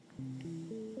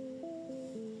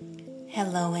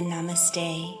Hello and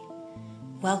namaste.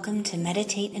 Welcome to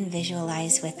Meditate and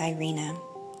Visualize with Irina.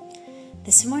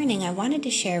 This morning I wanted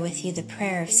to share with you the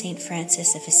prayer of St.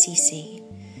 Francis of Assisi,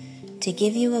 to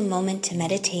give you a moment to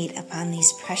meditate upon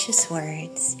these precious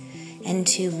words and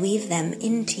to weave them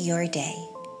into your day.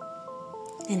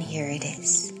 And here it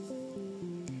is.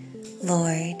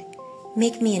 Lord,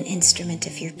 make me an instrument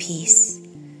of your peace.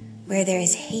 Where there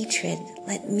is hatred,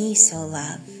 let me sow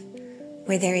love.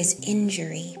 Where there is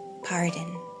injury, pardon.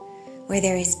 Where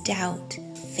there is doubt,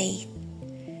 faith.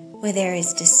 Where there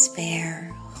is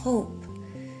despair, hope.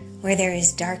 Where there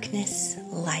is darkness,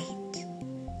 light.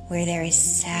 Where there is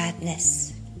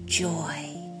sadness, joy.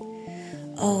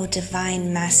 O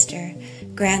Divine Master,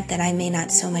 grant that I may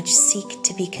not so much seek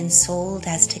to be consoled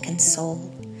as to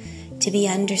console, to be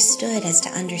understood as to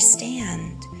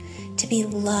understand, to be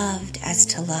loved as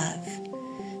to love.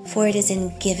 For it is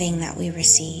in giving that we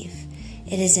receive.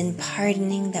 It is in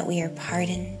pardoning that we are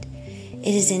pardoned.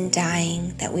 It is in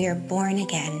dying that we are born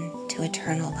again to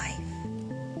eternal life.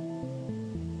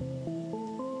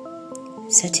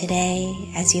 So today,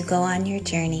 as you go on your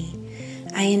journey,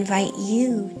 I invite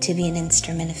you to be an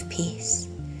instrument of peace,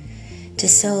 to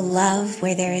sow love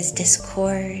where there is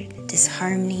discord,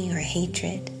 disharmony, or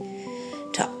hatred,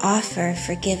 to offer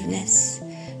forgiveness,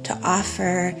 to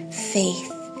offer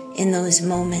faith in those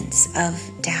moments of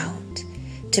doubt,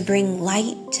 to bring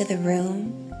light to the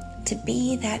room, to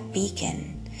be that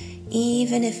beacon,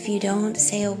 even if you don't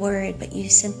say a word, but you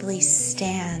simply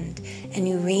stand and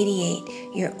you radiate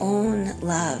your own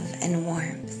love and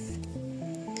warmth.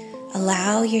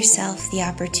 Allow yourself the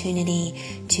opportunity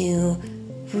to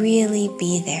really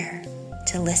be there,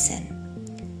 to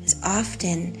listen. As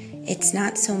often, it's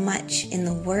not so much in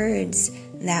the words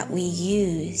that we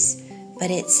use, but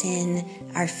it's in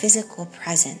our physical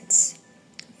presence,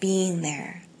 being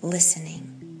there,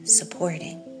 listening,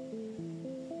 supporting.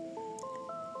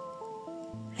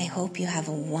 I hope you have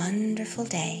a wonderful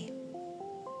day.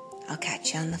 I'll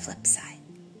catch you on the flip side.